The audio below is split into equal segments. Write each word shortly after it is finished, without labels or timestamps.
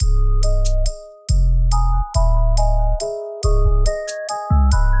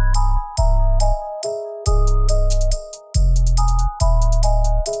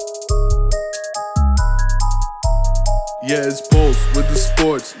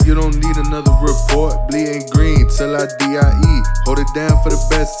You don't need another report. Bleeding green till I DIE. Hold it down for the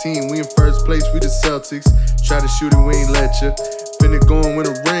best team. We in first place, we the Celtics. Try to shoot it, we ain't let ya. Finna going with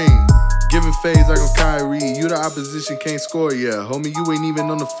a ring. Giving fades like I'm Kyrie. You the opposition can't score yet. Homie, you ain't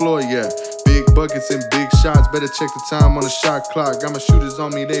even on the floor yet. Big buckets and big shots. Better check the time on the shot clock. Got my shooters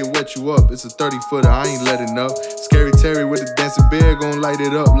on me, they wet you up. It's a 30-footer, I ain't letting up. Scary Terry with the dancing bear. Gon' light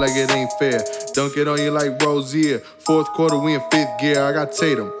it up like it ain't fair. Dunk it on you like Rozier. Fourth quarter, we in fifth gear. I got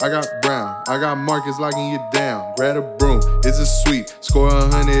Tatum, I got Brown. I got Marcus locking you down. Grab a broom, it's a sweep. Score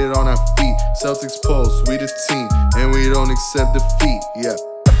 100 on our feet. Celtics pulse, we the team. And we don't accept defeat, yeah.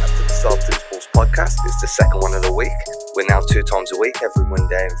 Celtics Pulse podcast is the second one of the week. We're now 2 times a week, every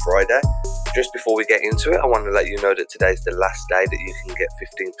Monday and Friday. Just before we get into it, I want to let you know that today's the last day that you can get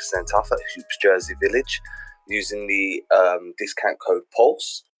 15% off at Hoops Jersey Village using the discount code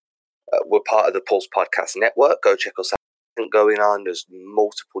PULSE. We're part of the Pulse Podcast Network. Go check us out. Going on, there's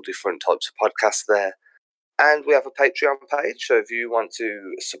multiple different types of podcasts there. And we have a Patreon page, so if you want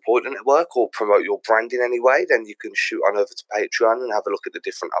to support the network or promote your brand in any way, then you can shoot on over to Patreon and have a look at the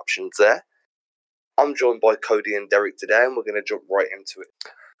different options there. I'm joined by Cody and Derek today, and we're going to jump right into it.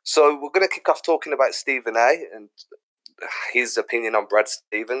 So we're going to kick off talking about Stephen A. and his opinion on Brad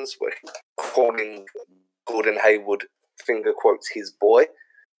Stevens. We're calling Gordon Hayward, finger quotes, his boy.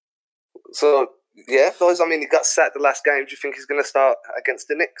 So, yeah, guys, I mean, he got sacked the last game. Do you think he's going to start against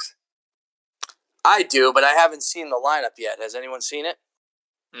the Knicks? I do, but I haven't seen the lineup yet. Has anyone seen it?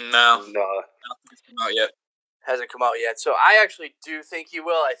 No. Nothing's come out yet. Hasn't come out yet. So I actually do think he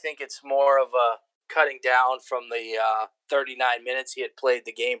will. I think it's more of a cutting down from the 39 minutes he had played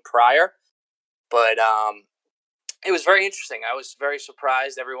the game prior. But it was very interesting. I was very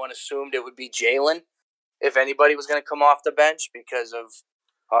surprised. Everyone assumed it would be Jalen if anybody was going to come off the bench because of,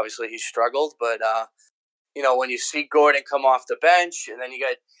 obviously, he struggled. But, when you see Gordon come off the bench and then you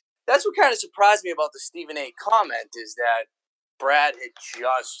got... That's what kind of surprised me about the Stephen A. comment is that Brad had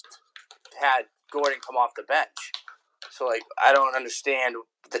just had Gordon come off the bench. So, I don't understand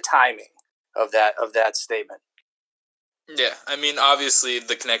the timing of that statement. Yeah, I mean, obviously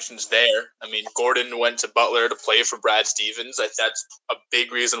the connection's there. I mean, Gordon went to Butler to play for Brad Stevens. That's a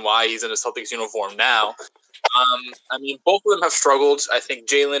big reason why he's in a Celtics uniform now. I mean, both of them have struggled. I think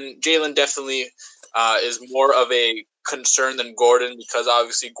Jalen definitely is more of a concern than Gordon because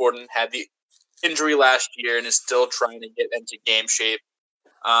obviously Gordon had the injury last year and is still trying to get into game shape.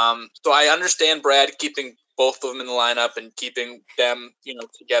 So I understand Brad keeping both of them in the lineup and keeping them,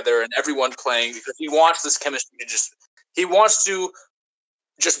 together and everyone playing because he wants this chemistry to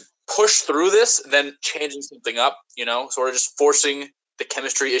just push through this, then changing something up, sort of just forcing the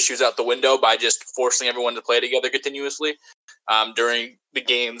chemistry issues out the window by just forcing everyone to play together continuously during the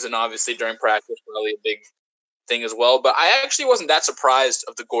games and obviously during practice, probably a big thing as well. But I actually wasn't that surprised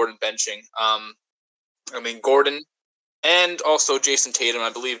of the Gordon benching. I mean, Gordon and also Jason Tatum,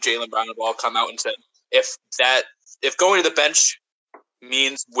 I believe Jaylen Brown have all come out and said if going to the bench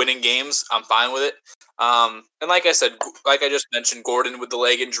means winning games, I'm fine with it. And like I said, like I just mentioned, Gordon with the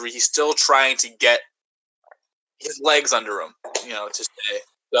leg injury, he's still trying to get his legs under him, to stay.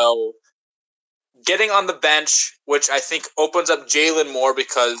 So getting on the bench, which I think opens up Jalen more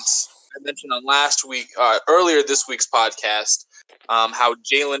because I mentioned on earlier this week's podcast, how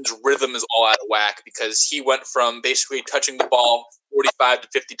Jalen's rhythm is all out of whack because he went from basically touching the ball 45 to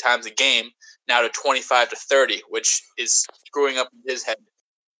 50 times a game now to 25 to 30, which is screwing up his head.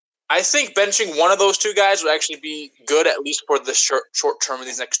 I think benching one of those two guys would actually be good, at least for the short term of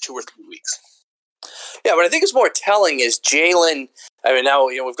these next 2 or 3 weeks. Yeah, but I think it's more telling is Jalen. I mean, now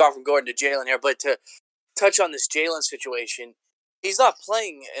we've gone from Gordon to Jalen here, but to touch on this Jalen situation, he's not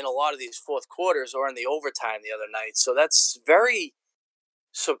playing in a lot of these fourth quarters or in the overtime the other night. So that's very.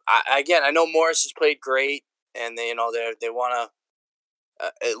 So again, I know Morris has played great, and they want to.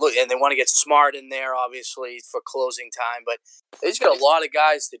 Look, and they want to get Smart in there, obviously, for closing time. But they just got a lot of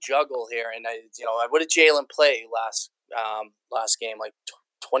guys to juggle here. And what did Jalen play last game? Like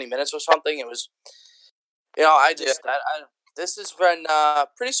 20 minutes or something. It was, this has been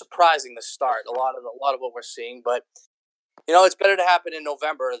pretty surprising to start. A lot of what we're seeing, but it's better to happen in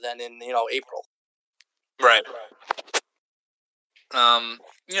November than in April. Right.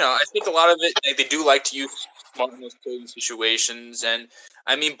 I think a lot of it they do like to use Smart in those closing situations, and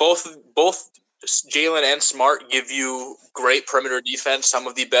I mean both Jalen and Smart give you great perimeter defense, some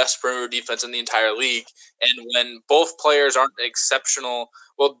of the best perimeter defense in the entire league. And when both players aren't exceptional,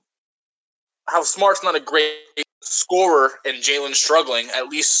 well, how Smart's not a great scorer and Jalen's struggling, at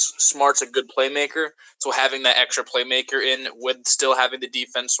least Smart's a good playmaker. So having that extra playmaker in with still having the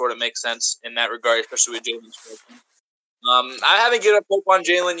defense sort of makes sense in that regard, especially with Jalen's struggling. I haven't given up hope on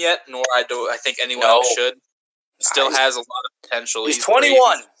Jalen yet, nor I think anyone else should. Still has a lot of potential. He's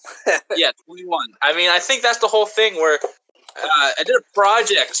 21. Yeah, 21. I mean, I think that's the whole thing where I did a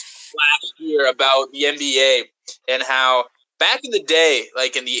project last year about the NBA and how back in the day,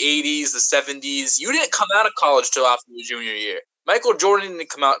 like in the 80s, the 70s, you didn't come out of college till after your junior year. Michael Jordan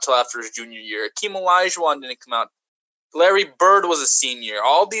didn't come out till after his junior year. Hakeem Olajuwon didn't come out. Larry Bird was a senior.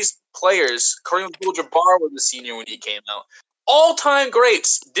 All these players, Kareem Abdul-Jabbar was a senior when he came out. All-time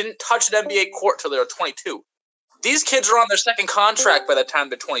greats didn't touch an NBA court till they were 22. These kids are on their second contract by the time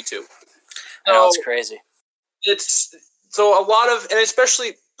they're 22. I know, it's crazy. It's so a lot of, and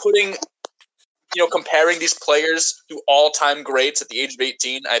especially putting, comparing these players to all-time greats at the age of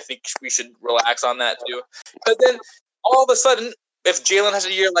 18, I think we should relax on that too. But then all of a sudden, if Jalen has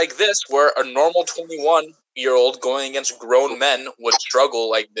a year like this, where a normal 21-year-old going against grown men would struggle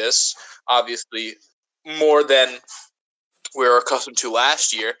like this, obviously more than we were accustomed to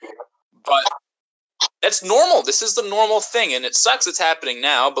last year, but that's normal. This is the normal thing, and it sucks it's happening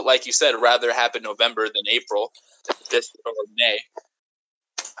now, but like you said, rather happen November than April, this or May.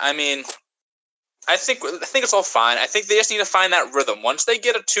 I mean, I think it's all fine. I think they just need to find that rhythm. Once they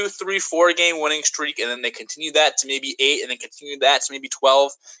get a 2, 3, 4 game winning streak, and then they continue that to maybe 8, and then continue that to maybe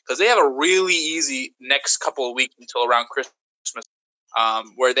 12, because they have a really easy next couple of weeks until around Christmas,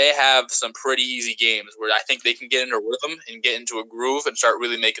 where they have some pretty easy games where I think they can get into a rhythm and get into a groove and start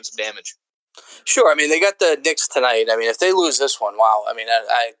really making some damage. Sure. I mean, they got the Knicks tonight. I mean, if they lose this one, wow. I mean,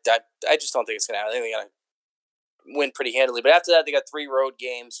 I just don't think it's going to happen. I think they're going to win pretty handily. But after that, they got 3 road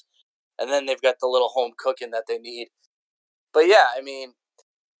games, and then they've got the little home cooking that they need. But, yeah, I mean,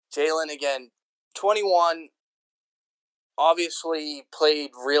 Jalen, again, 21, obviously played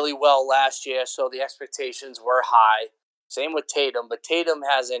really well last year, so the expectations were high. Same with Tatum, but Tatum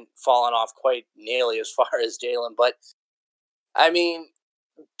hasn't fallen off quite nearly as far as Jalen. But, I mean,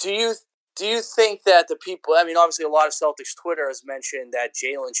 do you think that the people, I mean, obviously a lot of Celtics Twitter has mentioned that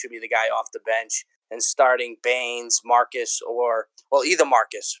Jalen should be the guy off the bench and starting Baines, Marcus, or, well, either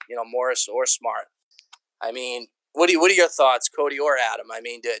Marcus, Morris or Smart. I mean, what are your thoughts, Cody or Adam? I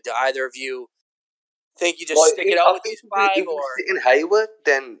mean, do either of you think you just stick it out with these 5? If we're sitting Hayward,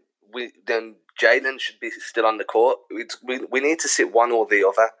 then Jalen should be still on the court. We need to sit one or the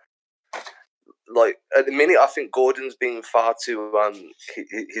other. Like at the minute, I think Gordon's being far too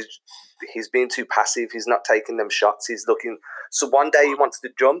he's being too passive. He's not taking them shots. He's looking. So one day he wants to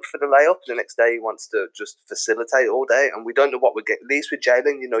jump for the layup, the next day he wants to just facilitate all day, and we don't know what we're getting. At least with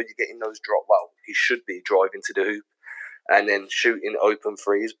Jalen, you're getting those drop. Well, he should be driving to the hoop and then shooting open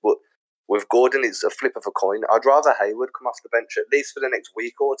threes. But with Gordon, it's a flip of a coin. I'd rather Hayward come off the bench at least for the next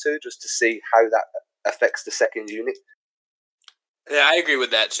week or two, just to see how that affects the second unit. Yeah, I agree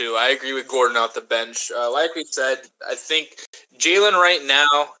with that too. I agree with Gordon off the bench. Like we said, I think Jalen right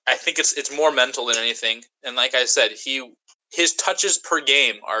now, I think it's more mental than anything. And like I said, his touches per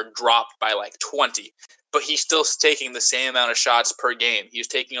game are dropped by like 20, but he's still taking the same amount of shots per game. He was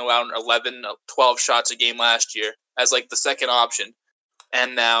taking around 11, 12 shots a game last year as like the second option.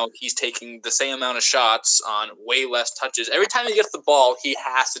 And now he's taking the same amount of shots on way less touches. Every time he gets the ball, he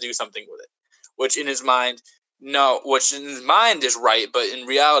has to do something with it, which in his mind is right, but in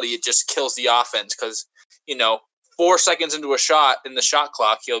reality, it just kills the offense because, 4 seconds into a shot in the shot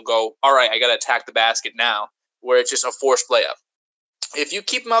clock, he'll go, all right, I got to attack the basket now, where it's just a forced layup. If you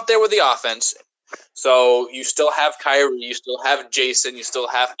keep him out there with the offense, so you still have Kyrie, you still have Jason, you still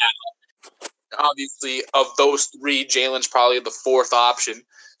have Al. Obviously, of those 3, Jalen's probably the 4th option.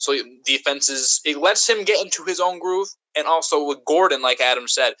 So defenses, it lets him get into his own groove. And also with Gordon, like Adam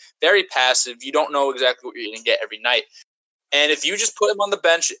said, very passive. You don't know exactly what you're going to get every night. And if you just put him on the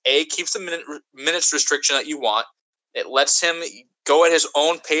bench, keeps the minutes restriction that you want. It lets him go at his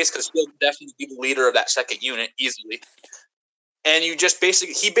own pace because he'll definitely be the leader of that second unit easily. And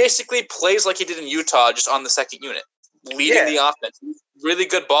he basically plays like he did in Utah, just on the second unit, leading the offense. Really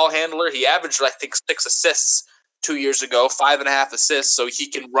good ball handler. He averaged, I think, 6 assists 2 years ago, 5.5 assists. So he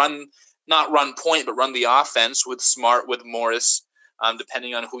can not run point, but run the offense with Smart, with Morris,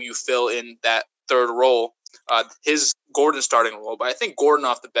 depending on who you fill in that third role. His Gordon starting role, but I think Gordon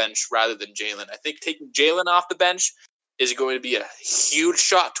off the bench rather than Jalen. I think taking Jalen off the bench is going to be a huge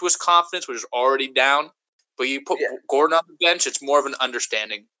shot to his confidence, which is already down. But you put Gordon on the bench, it's more of an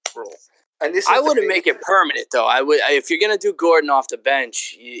understanding role. And I wouldn't make it permanent, though. If you're going to do Gordon off the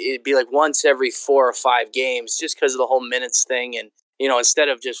bench, it'd be like once every 4 or 5 games, just because of the whole minutes thing. And, instead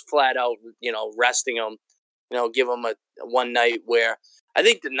of just flat out, resting him, give him a one night where I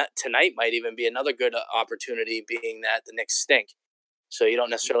think tonight might even be another good opportunity, being that the Knicks stink. So you don't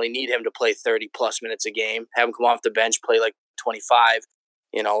necessarily need him to play 30-plus minutes a game. Have him come off the bench, play like 25,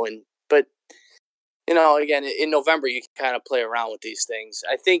 but again, in November, you can kind of play around with these things.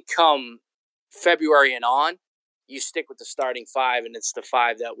 I think come February and on, you stick with the starting five, and it's the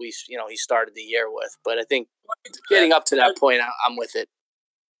five that he started the year with. But I think getting up to that point, I'm with it.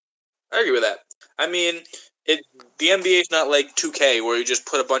 I agree with that. I mean, the NBA is not like 2K where you just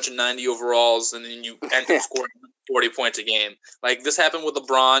put a bunch of 90 overalls and then you end up scoring 40 points a game. Like this happened with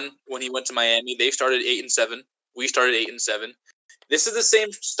LeBron when he went to Miami. They started 8-7. We started 8-7. This is the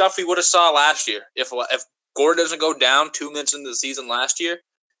same stuff we would have saw last year. If Gordon doesn't go down 2 minutes into the season last year,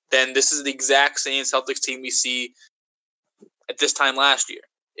 then this is the exact same Celtics team we see at this time last year.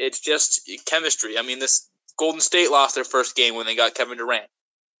 It's just chemistry. I mean, this Golden State lost their first game when they got Kevin Durant.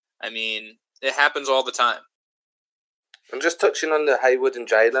 I mean, it happens all the time. And just touching on the Hayward and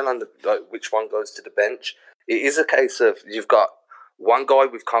Jalen, on which one goes to the bench, it is a case of you've got one guy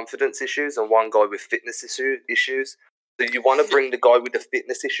with confidence issues and one guy with fitness issues. So you want to bring the guy with the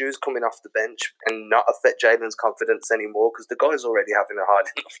fitness issues coming off the bench and not affect Jalen's confidence anymore because the guy's already having a hard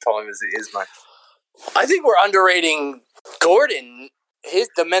enough time as it is, man. I think we're underrating Gordon.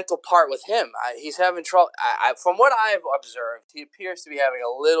 The mental part with him, he's having trouble. From what I've observed, he appears to be having a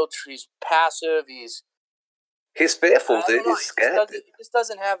little. He's passive. He's fearful, dude. He's scared. He just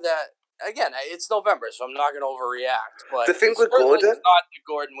doesn't have that. Again, it's November, so I'm not going to overreact. But the thing with Gordon, it's not the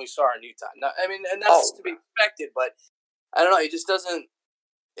Gordon we saw in Utah. No, I mean, and that's to be expected. But I don't know. He just doesn't.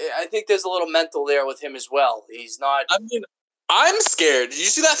 I think there's a little mental there with him as well. He's not. I mean, I'm scared. Did you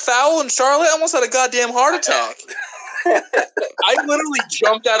see that foul in Charlotte? I almost had a goddamn heart attack. I literally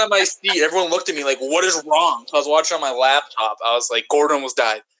jumped out of my seat. Everyone looked at me like, what is wrong? So I was watching on my laptop. I was like, Gordon almost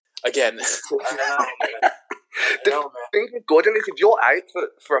died. Again. I know, man. The thing with Gordon is if you're out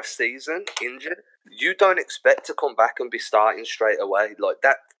for a season injured, you don't expect to come back and be starting straight away. Like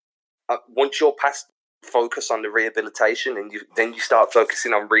that, once you're past focus on the rehabilitation and then you start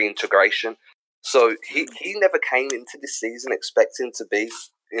focusing on reintegration. So he never came into this season expecting to be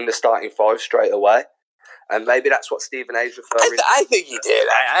in the starting five straight away. And maybe that's what Stephen A's referring to. I think he did.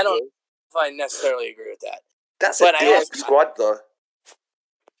 I don't know if I necessarily agree with that. That's a good squad, though.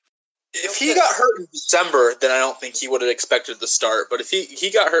 If he got hurt in December, then I don't think he would have expected the start. But if he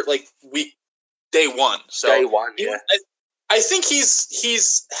got hurt like day one. So day one, yeah. I think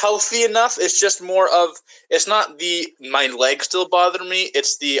he's healthy enough. It's just more of it's not my leg still bother me.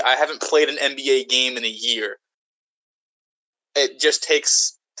 It's I haven't played an NBA game in a year. It just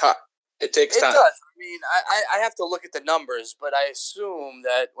takes time. It takes time. It does. I mean, I have to look at the numbers, but I assume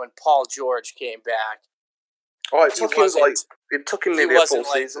that when Paul George came back, it took him nearly a full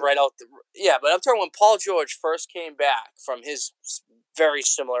season. Right out but I'm talking when Paul George first came back from his very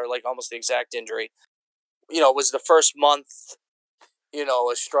similar, like almost the exact injury. Was the first month,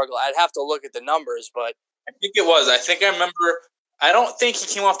 a struggle. I'd have to look at the numbers, but I think it was. I remember. I don't think he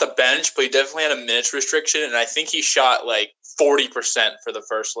came off the bench, but he definitely had a minutes restriction, and I think he shot like 40% for the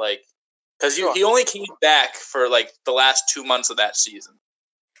first because he only came back for like the last 2 months of that season,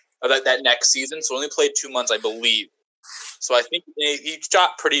 of that next season. So only played 2 months, I believe. So I think he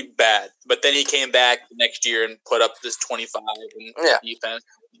shot pretty bad, but then he came back the next year and put up this 25 in defense.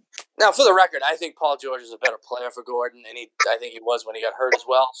 Now, for the record, I think Paul George is a better player for Gordon, and I think he was when he got hurt as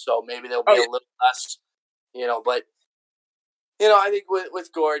well. So maybe there'll be a little less, But I think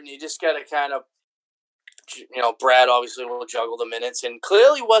with Gordon, you just got to kind of, Brad obviously will juggle the minutes, and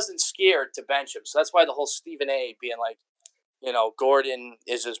clearly wasn't scared to bench him. So that's why the whole Stephen A. being like, Gordon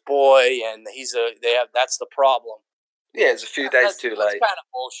is his boy, and that's the problem. Yeah, it's a few days too late. That's kind of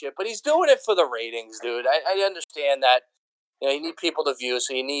bullshit, but he's doing it for the ratings, dude. I understand that. You need people to view,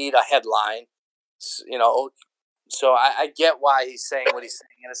 so you need a headline. So I get why he's saying what he's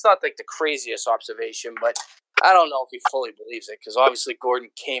saying, and it's not like the craziest observation, but I don't know if he fully believes it because obviously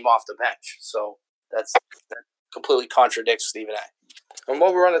Gordon came off the bench, so that completely contradicts Stephen A. And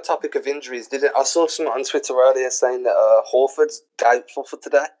while we're on the topic of injuries, I saw something on Twitter earlier saying that Horford's doubtful for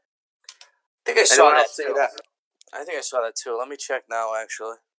today. I think I saw that too. I think I saw that too. Let me check now,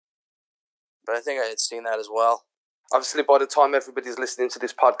 actually. But I think I had seen that as well. Obviously, by the time everybody's listening to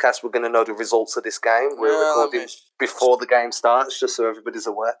this podcast, we're going to know the results of this game. We're recording before the game starts, just so everybody's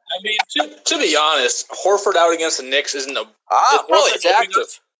aware. I mean, to be honest, Horford out against the Knicks isn't a... He's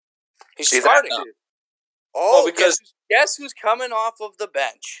active. He's starting. Active. Because guess who's coming off of the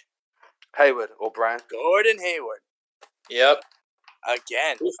bench? Hayward or Brown? Gordon Hayward. Yep.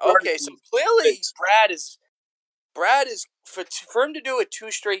 Again. Okay, so clearly Brad is for him to do it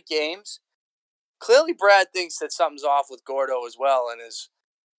 2 straight games. Clearly, Brad thinks that something's off with Gordo as well, and is,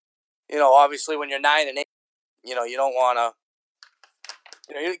 obviously when you're 9-8, you don't want to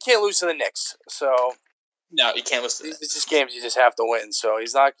You can't lose to the Knicks. So No, you can't lose to the these Knicks. are just games you just have to win. So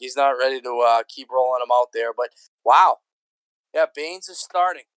he's not ready to keep rolling them out there. But wow, yeah, Baines is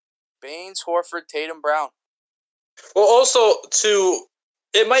starting. Baines, Horford, Tatum, Brown. Well, also,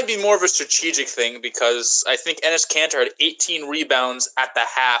 it might be more of a strategic thing because I think Enes Kanter had 18 rebounds at the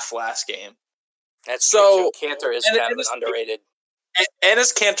half last game. That's so true, too. Kanter is kind of an underrated.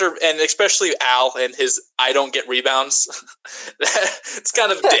 Enes Kanter, and especially Al and his I don't get rebounds, it's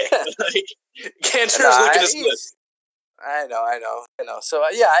kind of dick. Like, Kanter's looking his best. I know. So,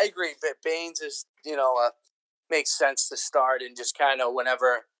 yeah, I agree. But Baines is, makes sense to start and just kind of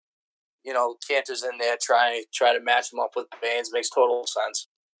whenever, Kanter's in there, try to match him up with Baines makes total sense.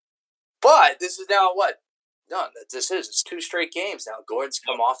 But this is now what? No, it's 2 straight games now. Gordon's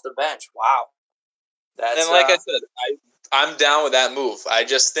come off the bench. Wow. And like I said, I'm down with that move. I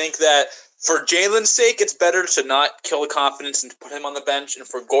just think that for Jalen's sake, it's better to not kill the confidence and put him on the bench. And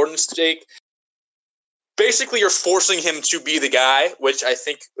for Gordon's sake, basically you're forcing him to be the guy, which I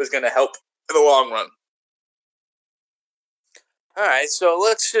think is going to help in the long run. All right, so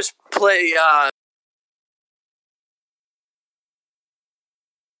let's just play. I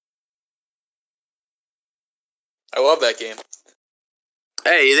love that game.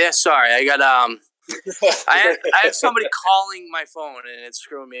 Hey, there. Sorry, I got I had somebody calling my phone and it's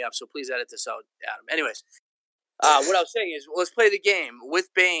screwing me up. So please edit this out, Adam. Anyways, what I was saying is, let's play the game with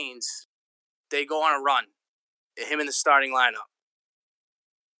Baines. They go on a run. Him in the starting lineup.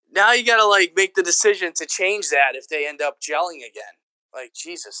 Now you gotta make the decision to change that if they end up gelling again.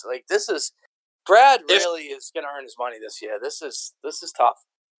 Jesus, this is Brad really is gonna earn his money this year. This is tough.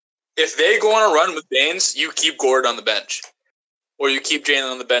 If they go on a run with Baines, you keep Gordon on the bench, or you keep Jalen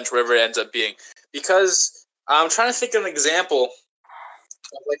on the bench, wherever it ends up being. Because I'm trying to think of an example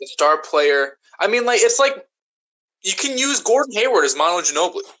of a star player. I mean, it's you can use Gordon Hayward as Manu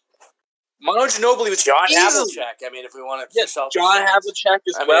Ginobili. Manu Ginobili was John Havlicek. I mean, if we want to, yes, John Havlicek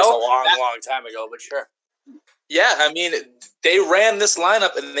as well. It's a long time ago, but sure. Yeah, I mean, they ran this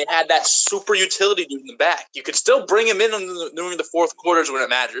lineup and they had that super utility dude in the back. You could still bring him in during the fourth quarters when it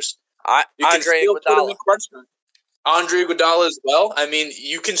matters. You can still put him in crunch time. Andre Iguodala as well. I mean,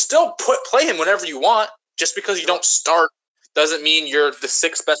 you can still play him whenever you want. Just because you don't start doesn't mean you're the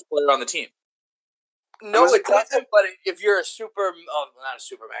 6th best player on the team. No, it doesn't. But if you're not a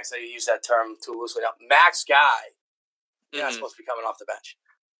super max, I use that term too loosely now. Max guy, you're not supposed to be coming off the bench.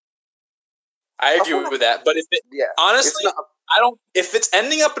 I agree with that, but honestly, I don't. If it's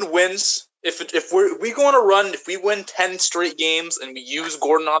ending up in wins, if we go on a run, if we win 10 straight games and we use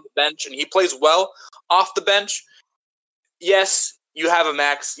Gordon on the bench and he plays well off the bench, yes, you have a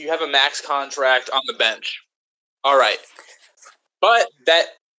max contract on the bench. All right, but that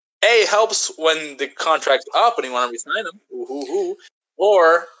helps when the contract's up and you want to resign him,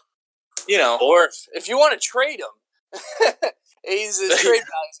 or if you want to trade him, his trade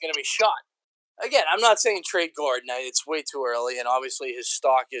value is going to be shot. Again, I'm not saying trade Gordon. It's way too early, and obviously his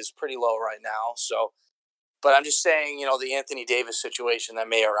stock is pretty low right now. So, but I'm just saying, the Anthony Davis situation that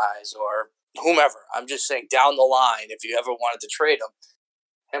may arise, or whomever. I'm just saying down the line, if you ever wanted to trade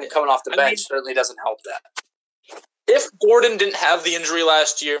him coming off the bench certainly doesn't help that. If Gordon didn't have the injury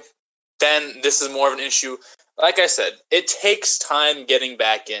last year, then this is more of an issue. Like I said, it takes time getting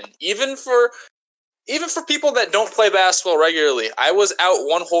back in, even for people that don't play basketball regularly. I was out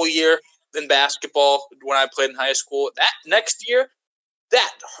one whole year in basketball when I played in high school. That next year,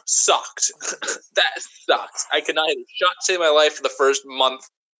 that sucked. That sucked. I could not hit a shot to save my life for the first month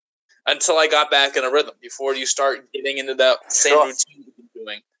until I got back in a rhythm before you start getting into that same routine you've been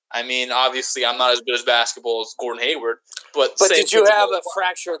doing. I mean, obviously, I'm not as good as basketball as Gordon Hayward, but did you have a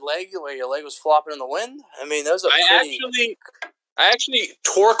fractured leg where your leg was flopping in the wind? I mean, that was I actually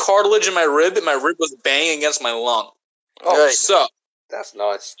tore cartilage in my rib, and my rib was banging against my lung. Oh, right. So that's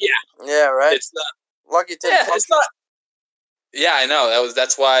nice. Yeah, right. It's not lucky. It's not. Yeah, I know.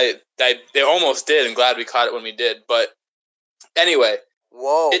 That's why it almost did. I'm glad we caught it when we did. But anyway,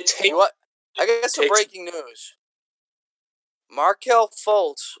 whoa! I got some breaking news. Markelle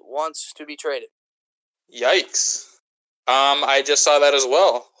Fultz wants to be traded. Yikes! I just saw that as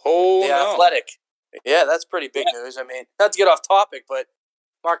well. Oh, The Athletic. Yeah, that's pretty big news. I mean, not to get off topic, but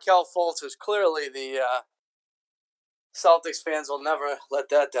Markelle Fultz is clearly the Celtics fans will never let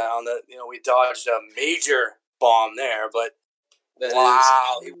that down. That we dodged a major bomb there, but he wants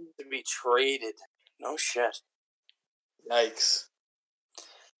to be traded. No shit. Yikes!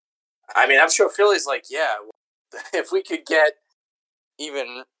 I mean, I'm sure Philly's like, yeah, if we could get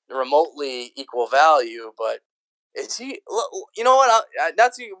even remotely equal value, but is he? You know what?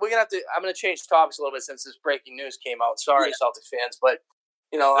 We're gonna have to. I'm gonna change topics a little bit since this breaking news came out. Sorry, Celtics fans, but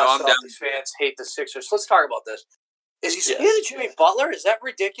us I'm down. Celtics fans hate the Sixers. Let's talk about this. Is he scared Yes. of Jimmy Butler? Is that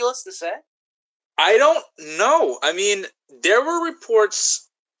ridiculous to say? I don't know. I mean, there were reports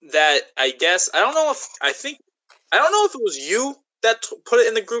that I don't know if it was you that put it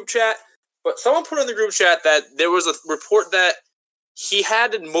in the group chat, but someone put it in the group chat that there was a report that he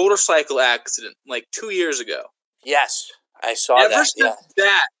had a motorcycle accident like 2 years ago. Yes, I saw that. Ever since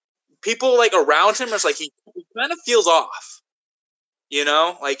that, people like around him is like he kind of feels off.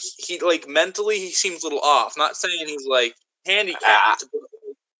 Like he mentally he seems a little off. Not saying he's like handicapped.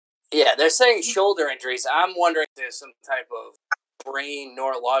 Yeah, they're saying shoulder injuries. I'm wondering if there's some type of brain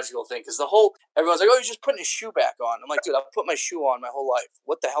neurological thing because everyone's like, "Oh, he's just putting his shoe back on." I'm like, dude, I've put my shoe on my whole life.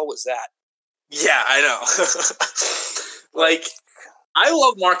 What the hell was that? Yeah, I know. Like, I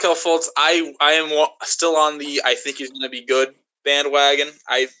love Markelle Fultz. I am still on the I think he's going to be good bandwagon.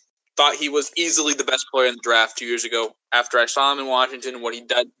 I thought he was easily the best player in the draft 2 years ago after I saw him in Washington and what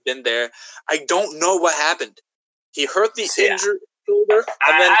he'd been there. I don't know what happened. He hurt the injured shoulder.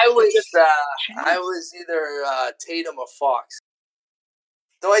 And then I was either Tatum or Fox.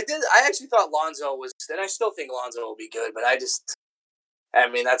 Though I actually thought Lonzo was, and I still think Lonzo will be good, but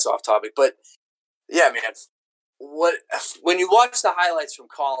that's off topic. But yeah, man, when you watch the highlights from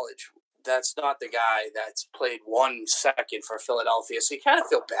college, that's not the guy that's played 1 second for Philadelphia. So you kind of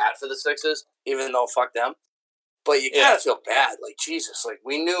feel bad for the Sixers, even though fuck them. But you kind of feel bad, like Jesus. Like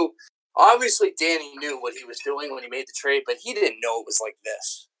we knew, obviously Danny knew what he was doing when he made the trade, but he didn't know it was like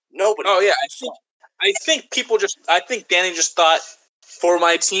this. Nobody. Oh yeah, I think Danny just thought. For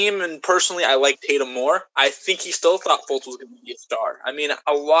my team, and personally, I like Tatum more. I think he still thought Fultz was going to be a star. I mean,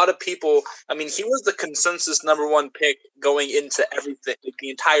 a lot of people. I mean, he was the consensus number 1 pick going into everything, like the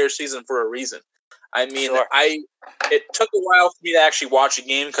entire season for a reason. I mean, Sure. It took a while for me to actually watch a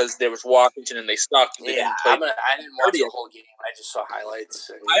game because there was Washington and they sucked. And I didn't watch the whole game. I just saw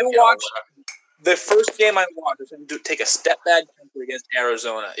highlights. I watched the first game I watched was him take a step back against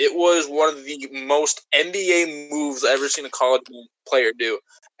Arizona. It was one of the most NBA moves I've ever seen a college player do.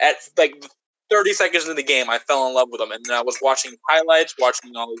 At like 30 seconds into the game, I fell in love with him. And then I was watching highlights,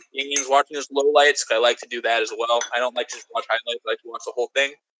 watching all his games, watching his lowlights, because I like to do that as well. I don't like to just watch highlights. I like to watch the whole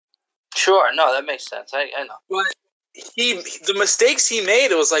thing. Sure. No, that makes sense. I know. But the mistakes he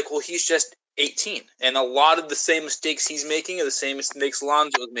made, it was like, well, he's just 18. And a lot of the same mistakes he's making are the same mistakes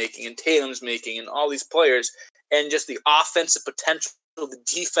Lonzo's making and Tatum's making and all these players. And just the offensive potential, the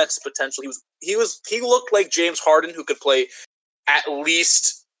defensive potential. He looked like James Harden, who could play at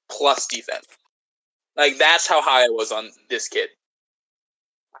least plus defense. Like, that's how high I was on this kid.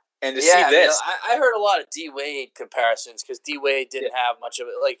 And to see this. I heard a lot of D-Wade comparisons because D-Wade didn't have much of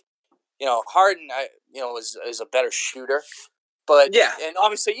it. Like, Harden, is a better shooter. But, and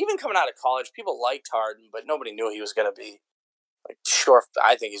obviously, even coming out of college, people liked Harden, but nobody knew he was going to be, like,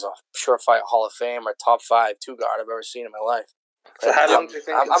 I think he's a surefire Hall of Fame or top 5 2-guard I've ever seen in my life. So how long do you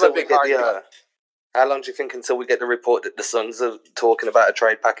think how long do you think until we get the report that the Suns are talking about a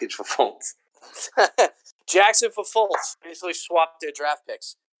trade package for Fultz? Jackson for Fultz. Basically swapped their draft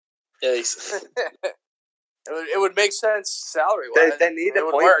picks. Yes. It would make sense salary-wise. They need a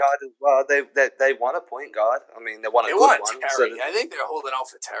point guard as well. They want a point guard. I mean, they want a good one. Terry. I think they're holding out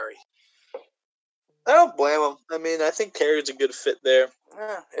for Terry. I don't blame them. I mean, I think Terry's a good fit there.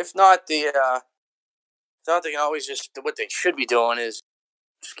 If not, they can always what they should be doing is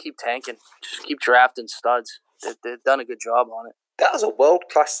just keep tanking. Just keep drafting studs. They've done a good job on it. That was a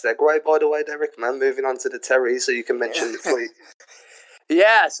world-class segue, by the way, Derek, man. Moving on to the Terry, so you can mention the fleet.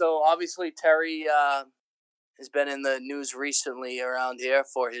 Yeah, so obviously Terry has been in the news recently around here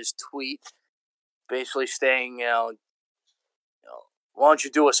for his tweet, basically saying, why don't you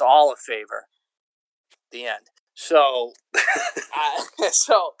do us all a favor? The end. So,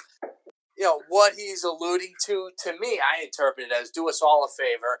 what he's alluding to me, I interpret it as do us all a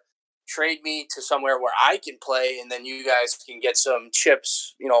favor, trade me to somewhere where I can play, and then you guys can get some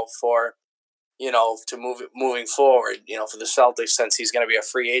chips, for, to moving forward, for the Celtics, since he's going to be a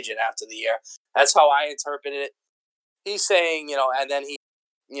free agent after the year. That's how I interpreted it. He's saying, and then he,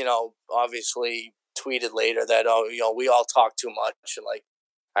 obviously tweeted later that, we all talk too much, and like,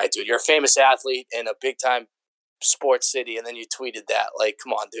 all right, dude, you're a famous athlete in a big-time sports city, and then you tweeted that. Like,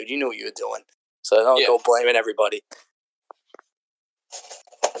 come on, dude, you knew what you were doing. So don't go blaming everybody.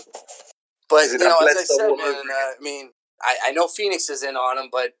 But, as I said, man, I know Phoenix is in on him,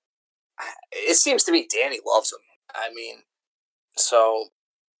 but it seems to me Danny loves him. I mean, so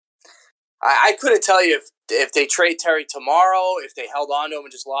I couldn't tell you if they trade Terry tomorrow, if they held on to him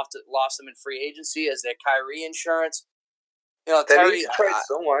and just lost him in free agency as their Kyrie insurance. They Terry, need to trade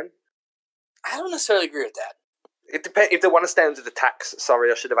someone. I don't necessarily agree with that. It depends if they want to stay under the tax.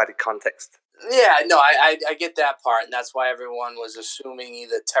 Sorry, I should have added context. Yeah, no, I get that part, and that's why everyone was assuming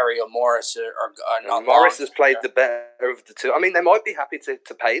either Terry or Morris are not. Morris has played the better of the two. I mean, they might be happy to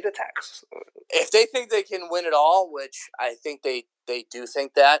pay the tax if they think they can win it all, which I think they do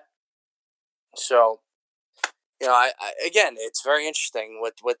think that. So, again, it's very interesting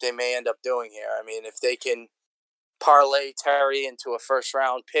what they may end up doing here. I mean, if they can parlay Terry into a first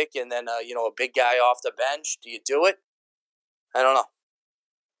round pick and then a big guy off the bench, do you do it? I don't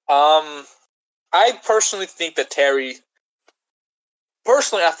know. I personally think that Terry.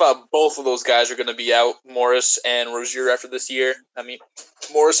 Personally, I thought both of those guys are going to be out, Morris and Rozier, after this year. I mean,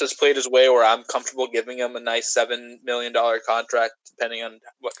 Morris has played his way where I'm comfortable giving him a nice $7 million contract, depending on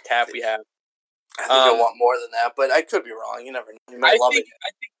what cap we have. I think I want more than that, but I could be wrong. You never know. You might love it.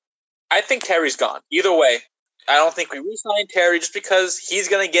 I think Terry's gone. Either way, I don't think we re-sign Terry just because he's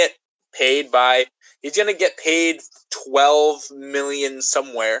going to get paid $12 million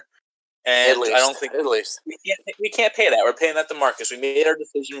somewhere. And I don't think at least we can't pay that. We're paying that to Marcus. We made our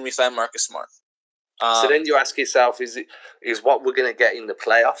decision when we signed Marcus Smart. So then you ask yourself: Is what we're going to get in the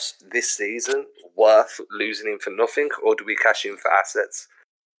playoffs this season worth losing him for nothing, or do we cash in for assets?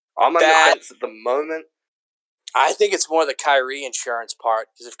 I'm on the fence at the moment. I think it's more the Kyrie insurance part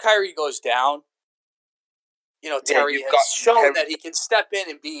because if Kyrie goes down, Terry has shown that he can step in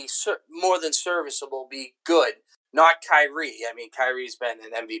and be more than serviceable, be good. Not Kyrie. I mean, Kyrie's been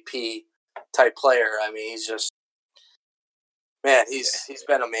an MVP type player. I mean, he's just he's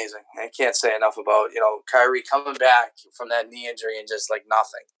been amazing. I can't say enough about Kyrie coming back from that knee injury and just like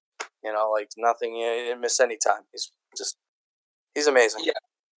nothing. Nothing. He didn't miss any time. He's amazing. Yeah.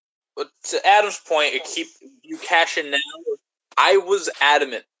 But to Adam's point, you cash in now. I was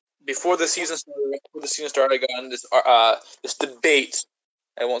adamant before the season started. I got on this debate.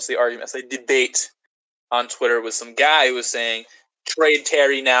 I won't say argument. I say debate on Twitter with some guy who was saying, trade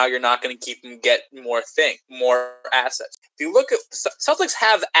Terry now. You're not going to keep him, get more assets. If you look at Celtics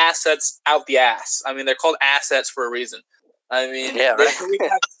have assets out the ass. I mean, they're called assets for a reason. I mean, yeah, right. We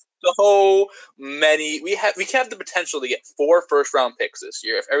have so many. We have the potential to get 4 first-round picks this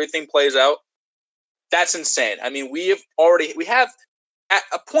year if everything plays out. That's insane. I mean, we have at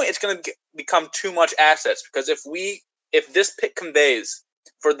a point it's going to become too much assets because if this pick conveys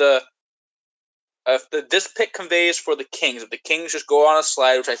for the Kings, if the Kings just go on a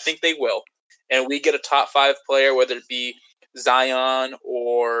slide, which I think they will, and we get a top 5 player, whether it be Zion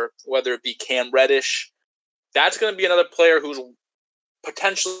or whether it be Cam Reddish, that's going to be another player who's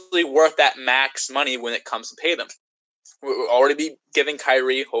potentially worth that max money when it comes to pay them. We'll already be giving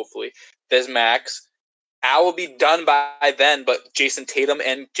Kyrie, hopefully, this max. Al will be done by then, but Jason Tatum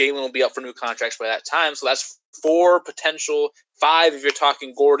and Jalen will be up for new contracts by that time. So that's 4 potential 5 if you're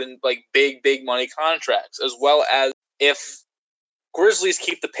talking Gordon, like big money contracts, as well as if Grizzlies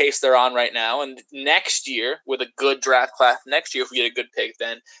keep the pace they're on right now, and next year with a good draft class next year, if we get a good pick,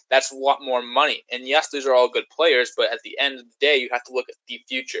 then that's a lot more money. And yes, these are all good players, but at the end of the day, you have to look at the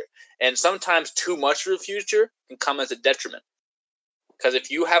future. And sometimes too much of the future can come as a detriment. Because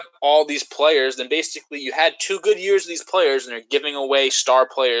if you have all these players, then basically you had 2 good years of these players, and they're giving away star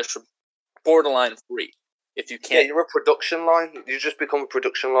players for borderline free. If you can't, you're a production line. You just become a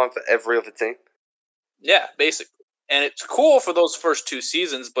production line for every other team. Yeah, basically. And it's cool for those first 2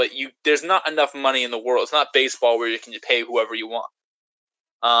 seasons, but there's not enough money in the world. It's not baseball where you can pay whoever you want.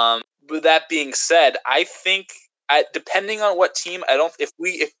 With that being said, I think depending on what team,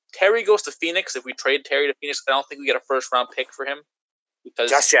 if Terry goes to Phoenix, if we trade Terry to Phoenix, I don't think we get a first round pick for him because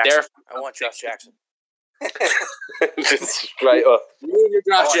Josh Jackson. I want Josh Jackson. Just straight up.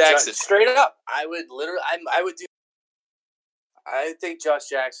 Josh Jackson. Straight up. I would do. I think Josh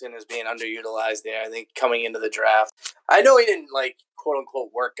Jackson is being underutilized there. I think coming into the draft, I know he didn't quote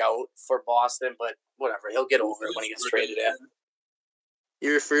unquote work out for Boston, but whatever, he'll get over it when he gets traded in. He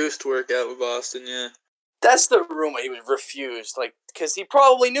refused to work out with Boston, yeah. That's the rumor. He refused, because he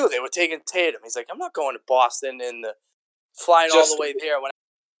probably knew they were taking Tatum. He's like, I'm not going to Boston and flying all the way there when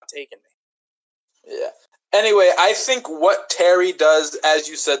I'm taking me. Yeah. Anyway, I think what Terry does, as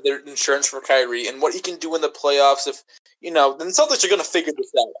you said, their insurance for Kyrie, and what he can do in the playoffs, then Celtics are going to figure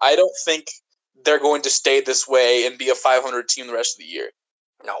this out. I don't think they're going to stay this way and be a 500 team the rest of the year.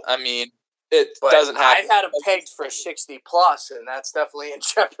 No. I mean, it doesn't happen. I had him pegged for 60+, and that's definitely in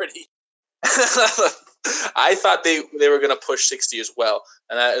jeopardy. I thought they were going to push 60 as well,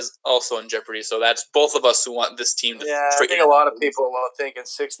 and that is also in jeopardy. So that's both of us who want this team to. Yeah, I think a lot of people are thinking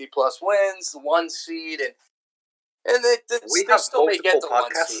 60+ wins, 1 seed, and And they We have still may get multiple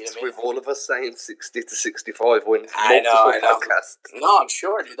the 1 seed. podcasts with all of us saying 60 to 65 wins. I know. Podcasts. No, I'm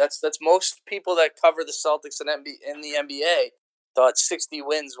sure, dude. That's most people that cover the Celtics in the NBA thought 60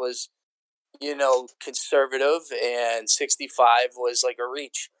 wins was, conservative, and 65 was like a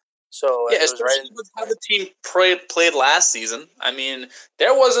reach. So Yeah, it was right. especially with how the team played last season. I mean,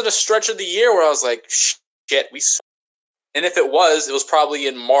 there wasn't a stretch of the year where I was like, shit, we. And if it was probably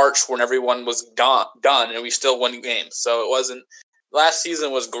in March when everyone was done, and we still won games. So it wasn't. Last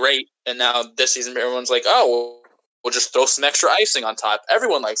season was great, and now this season everyone's like, oh, we'll just throw some extra icing on top.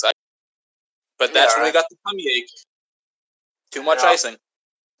 Everyone likes icing, but that's when we got the tummy ache. Too much icing.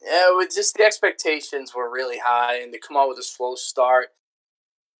 Yeah, just the expectations were really high, and to come out with a slow start,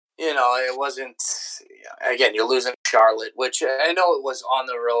 it wasn't. Again, you're losing Charlotte, which I know it was on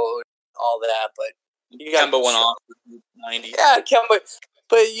the road, all that, but Kemba went off for 90. Yeah, Kemba,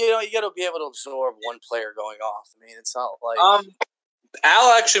 but you got to be able to absorb one player going off. I mean, it's not like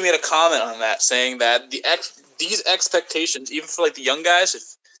Al actually made a comment on that, saying that these expectations, even for like the young guys, if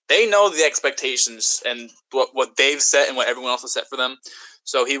they know the expectations and what they've set and what everyone else has set for them.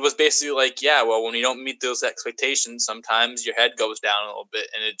 So he was basically like, yeah, well, when you don't meet those expectations, sometimes your head goes down a little bit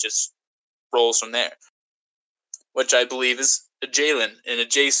and it just rolls from there. Which I believe is a Jalen and a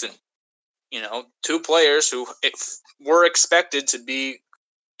Jason. Two players who were expected to be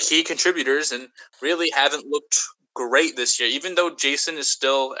key contributors and really haven't looked great this year, even though Jason is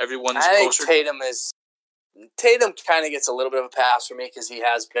still everyone's poster. Tatum kind of gets a little bit of a pass for me because he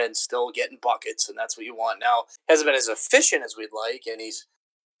has been still getting buckets, and that's what you want now. Hasn't been as efficient as we'd like, and he's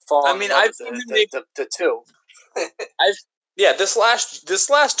fallen. I've seen the two. This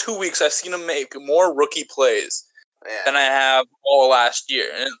last 2 weeks, I've seen him make more rookie plays than I have all last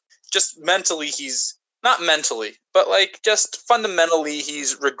year, and just mentally, he's not mentally, but like just fundamentally,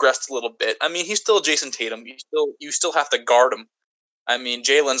 he's regressed a little bit. I mean, he's still Jason Tatum. You still have to guard him. I mean,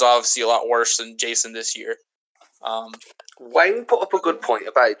 Jalen's obviously a lot worse than Jason this year. Wayne put up a good point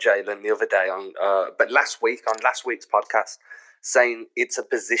about Jalen the other day but last week's podcast, saying it's a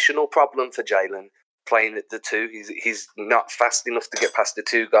positional problem for Jalen playing at the two. He's not fast enough to get past the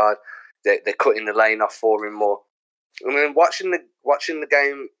two guard. They're cutting the lane off for him more. I mean, watching the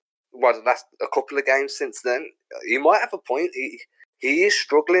game, the last a couple of games since then, he might have a point. He is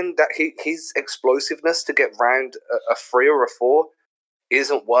struggling. That his explosiveness to get round a 3 or a 4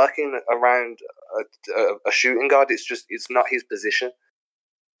 isn't working around a shooting guard. It's not his position.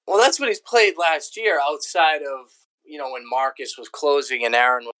 Well, that's what he's played last year. Outside of when Marcus was closing and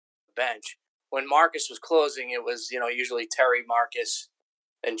Aaron was on the bench. When Marcus was closing, it was usually Terry, Marcus,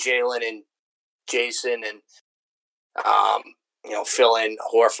 and Jalen and Jason and fill in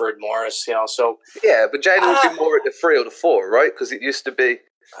Horford, Morris. So yeah, but Jalen would be more at the 3 or the 4, right? Because it used to be.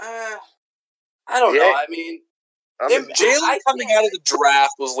 I don't know. I mean, Jalen coming out of the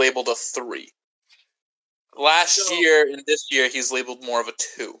draft was labeled a 3. Last year and this year, he's labeled more of a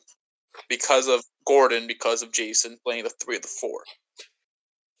 2 because of Gordon, because of Jason playing the 3 or the 4.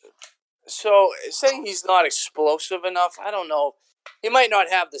 So saying he's not explosive enough, I don't know. He might not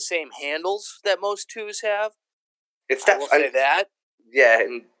have the same handles that most 2s have. I will say that. Yeah,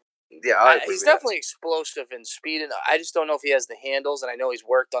 he's definitely explosive in speed, and I just don't know if he has the handles. And I know he's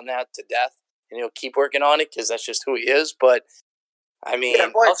worked on that to death, and he'll keep working on it because that's just who he is. But I mean,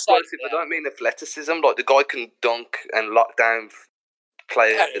 by explosive, I don't mean athleticism. Like the guy can dunk and lock down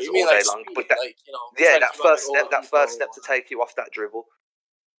players all day long. But that first step to take you off that dribble.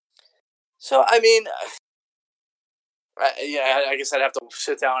 So I mean, I guess I'd have to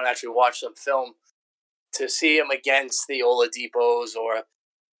sit down and actually watch some film to see him against the Oladipos, or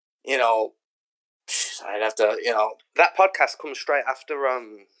I'd have to that podcast comes straight after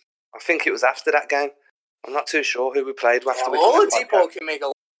I think it was after that game. I'm not too sure who we played after. Oladipo can make a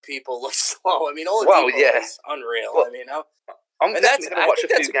lot of people look slow. I mean, Oladipo is unreal. Well, I mean, I'm definitely going to watch a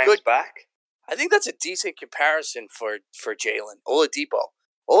few games back. I think that's a decent comparison for Jalen. Oladipo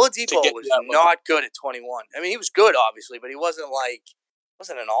was not good at 21. I mean, he was good, obviously, but he wasn't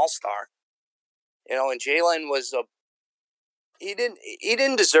an all-star. And Jalen was he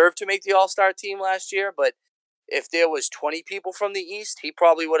didn't deserve to make the all-star team last year, but if there was 20 people from the East, he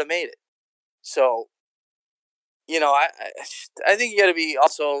probably would have made it. So, I think you got to be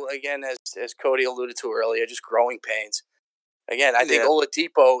also, again, as Cody alluded to earlier, just growing pains. Again, I think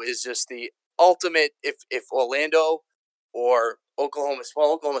Oladipo is just the ultimate. If Orlando or Oklahoma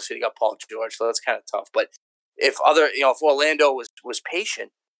City got Paul George, so that's kind of tough. But if Orlando was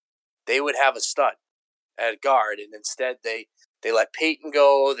patient, they would have a stud at guard, and instead they let Peyton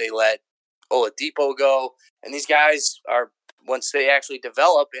go, they let Oladipo go, and these guys are, once they actually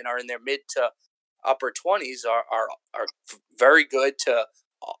develop and are in their mid to upper 20s are very good to,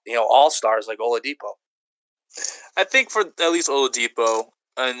 all-stars like Oladipo. I think for at least Oladipo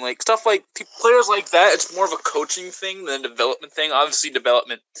and like stuff like players like that, it's more of a coaching thing than a development thing. Obviously,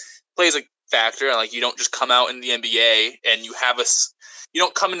 development plays a factor. Like, you don't just come out in the NBA and you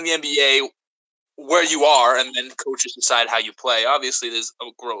don't come in the NBA where you are and then coaches decide how you play. Obviously, there's a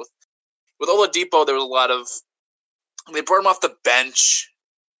growth. With Oladipo, there was a lot of they brought him off the bench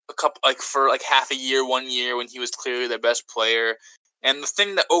for half a year, 1 year when he was clearly their best player. And the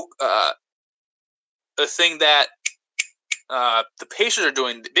thing that the Pacers are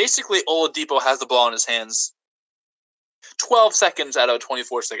doing, basically Oladipo has the ball in his hands 12 seconds out of a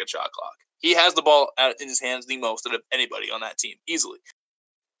 24-second shot clock. He has the ball in his hands the most out of anybody on that team, easily.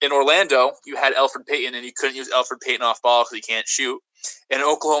 In Orlando, you had Elfrid Payton, and you couldn't use Elfrid Payton off ball because he can't shoot. In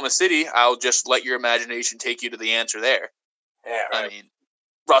Oklahoma City, I'll just let your imagination take you to the answer there. Yeah, right. I mean,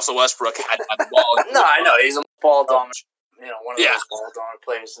 Russell Westbrook had to have the ball. No, I know. He's a ball dominant, one of those ball dominant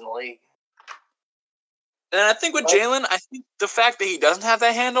players in the league. And I think with Jalen, I think the fact that he doesn't have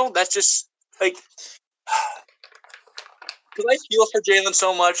that handle, that's just, like... Because I feel for Jalen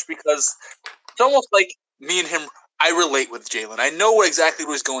so much because it's almost like me and him, I relate with Jalen. I know exactly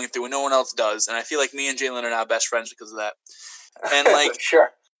what he's going through and no one else does. And I feel like me and Jalen are now best friends because of that. And, like...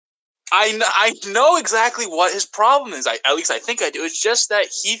 Sure. I know exactly what his problem is. At least I think I do. It's just that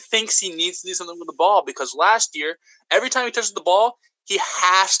he thinks he needs to do something with the ball because last year, every time he touches the ball, he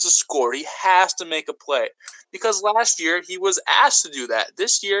has to score. He has to make a play. Because last year, he was asked to do that.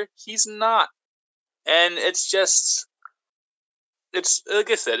 This year, he's not. And it's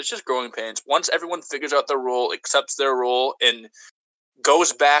like I said, it's just growing pains. Once everyone figures out their role, accepts their role, and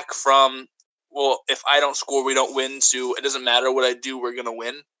goes back from, well, if I don't score, we don't win, to it doesn't matter what I do, we're going to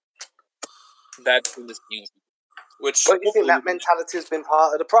win. That's when this team. But you think that mentality has been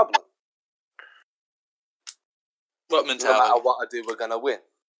part of the problem? What mentality? No matter what I do, we're going to win.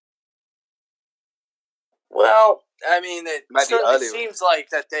 Well, I mean, it certainly seems like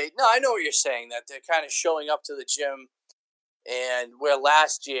that I know what you're saying, that they're kind of showing up to the gym, and where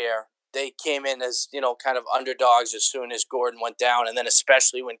last year they came in as, kind of underdogs as soon as Gordon went down, and then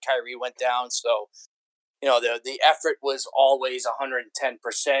especially when Kyrie went down. So, the effort was always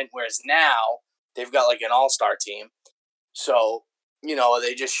 110%, whereas now they've got like an all-star team. So, are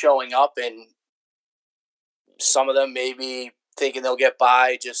they just showing up, and some of them maybe thinking they'll get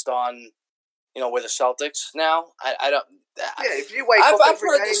by just on, with the Celtics now? I don't. Yeah, if you wake up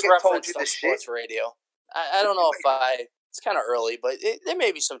every day and get told you this shit. Sports radio. I don't know if it's kind of early, but there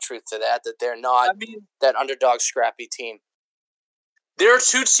may be some truth to that they're not that underdog scrappy team. There are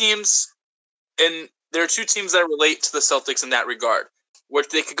two teams that relate to the Celtics in that regard, which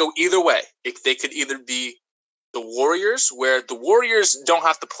they could go either way. They could either be the Warriors, where the Warriors don't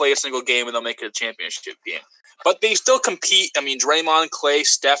have to play a single game and they'll make it a championship game. But they still compete. I mean, Draymond, Clay,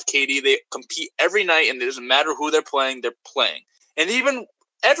 Steph, KD, they compete every night, and it doesn't matter who they're playing, they're playing. And even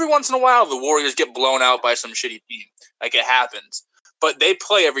every once in a while, the Warriors get blown out by some shitty team. Like, it happens. But they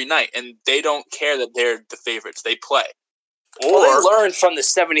play every night, and they don't care that they're the favorites. They play. Well, they learned from the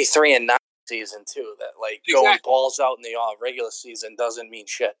 73-9 season, too, that, going balls out in the regular season doesn't mean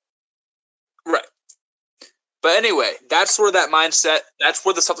shit. Right. But anyway, that's where that mindset, that's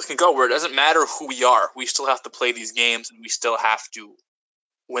where the Celtics can go, where it doesn't matter who we are. We still have to play these games, and we still have to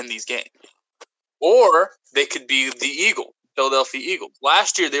win these games. Or they could be the Philadelphia Eagles.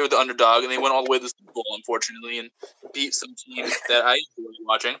 Last year, they were the underdog, and they went all the way to the Super Bowl, unfortunately, and beat some teams that I enjoyed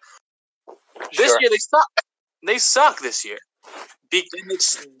watching. This year, they suck. They suck this year. They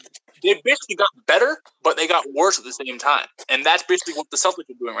basically got better, but they got worse at the same time. And that's basically what the Celtics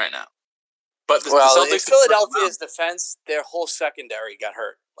are doing right now. But the Celtics, in Philadelphia's defense, their whole secondary got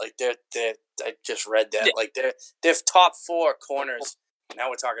hurt. I just read that. Yeah. Their top four corners. Now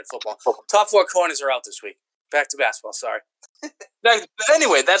we're talking football. Top four corners are out this week. Back to basketball. Sorry.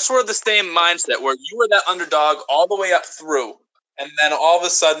 Anyway, that's sort of the same mindset where you were that underdog all the way up through, and then all of a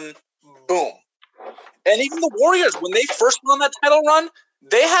sudden, boom. And even the Warriors, when they first went on that title run,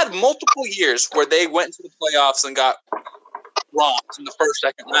 they had multiple years where they went into the playoffs and got rocked in the first,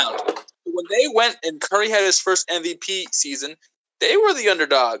 second round. When they went and Curry had his first MVP season, they were the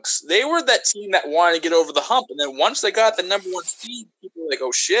underdogs. They were that team that wanted to get over the hump. And then once they got the number one seed, people were like,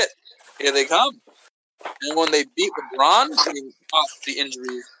 oh shit, here they come. And when they beat LeBron, the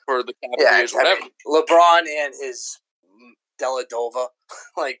injuries for the Cavaliers, whatever. LeBron and his Deladova,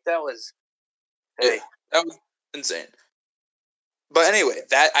 that was... Hey. Yeah, that was insane. But anyway,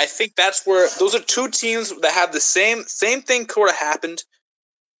 I think that's where those are two teams that have the same thing sort of happened,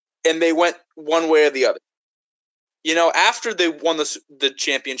 and they went one way or the other. After they won the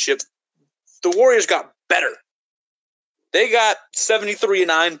championship, the Warriors got better. They got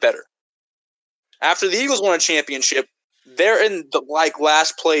 73-9 better. After the Eagles won a championship, they're in the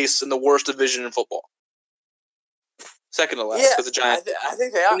last place in the worst division in football. Second to last, because the Giants. I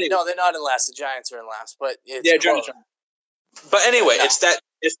think they are. No, they're not in last. The Giants are in last, but it's close. Giants. But anyway, it's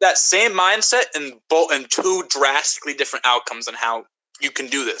that same mindset and two drastically different outcomes on how you can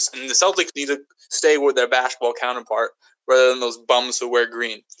do this. And the Celtics need to stay with their basketball counterpart rather than those bums who wear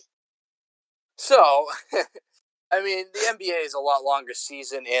green. So, I mean, the NBA is a lot longer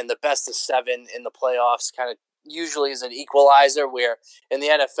season, and the best of 7 in the playoffs kind of usually is an equalizer, where in the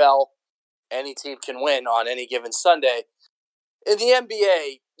NFL, any team can win on any given Sunday. In the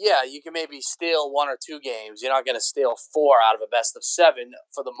NBA, yeah, you can maybe steal 1 or 2 games. You're not going to steal 4 out of a best of 7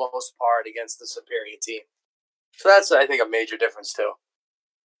 for the most part against the superior team. So that's, I think, a major difference too.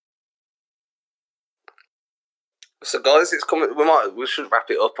 So, guys, it's coming. We should wrap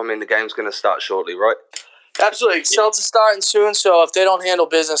it up. I mean, the game's going to start shortly, right? Absolutely. Celtics starting soon, so if they don't handle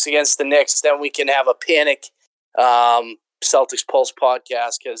business against the Knicks, then we can have a panic Celtics Pulse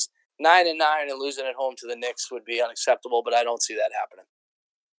podcast, because 9-9 and losing at home to the Knicks would be unacceptable, but I don't see that happening.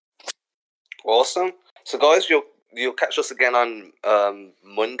 Awesome. So, guys, you'll catch us again on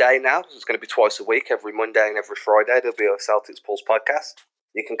Monday now. It's going to be twice a week, every Monday and every Friday. There'll be a Celtics Pulse podcast.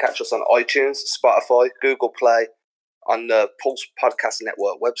 You can catch us on iTunes, Spotify, Google Play, on the Pulse Podcast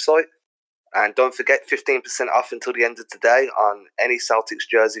Network website. And don't forget, 15% off until the end of today on any Celtics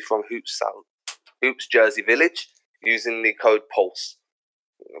jersey from Hoops Jersey Village using the code PULSE.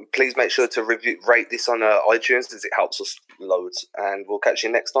 Please make sure to rate this on iTunes, as it helps us loads. And we'll catch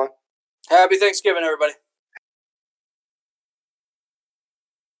you next time. Happy Thanksgiving, everybody.